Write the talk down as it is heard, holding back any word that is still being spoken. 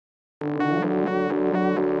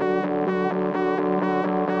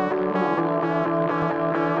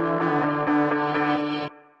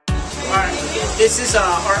This is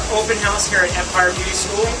our open house here at Empire Beauty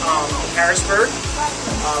School in Harrisburg.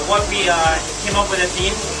 What we came up with a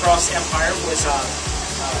theme across Empire was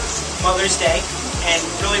Mother's Day, and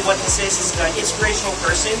really what this is an inspirational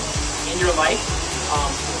person in your life.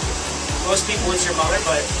 Most people it's your mother,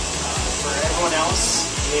 but for everyone else,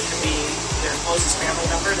 it could be their closest family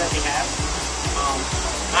member that they have.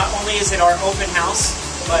 Not only is it our open house,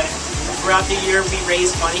 but throughout the year we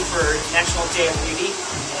raise money for National Day of Beauty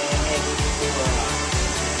and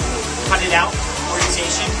Cut It Out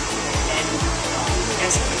organization and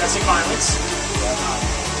against domestic violence.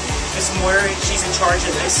 Ms. Moyer, she's in charge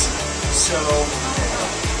of this, so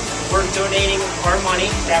we're donating our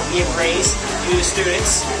money that we have raised to the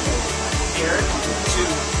students here to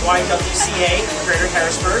YMCA, Greater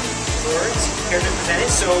Harrisburg, or it's here to present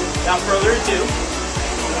it. So without further ado,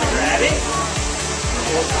 grab it.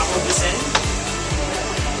 We'll put this in.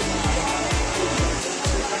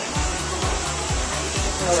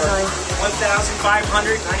 For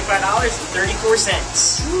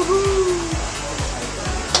 $1,595.34. Woohoo!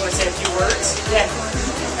 You want to say a few words? Yeah.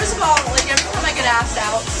 First of all, like every time I get asked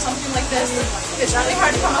out something like this, it's really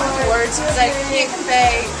hard to come up with words because I can't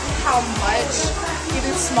convey how much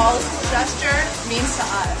even the smallest gesture means to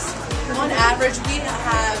us. On average, we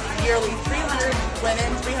have yearly 300 women,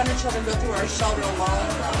 300 children go through our shelter alone.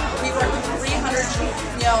 We work with 300,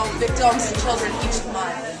 victims and children each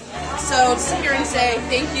month. So to sit here and say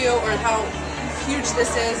thank you or how huge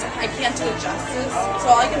this is, I can't do it justice. So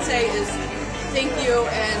all I can say is thank you,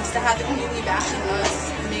 and to have the community backing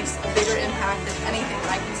us makes a bigger impact than anything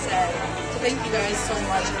that I can say. So thank you guys so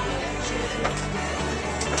much. I really appreciate it.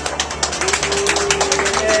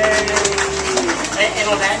 And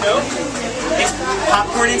on that note, it's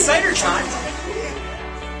popcorn and cider time.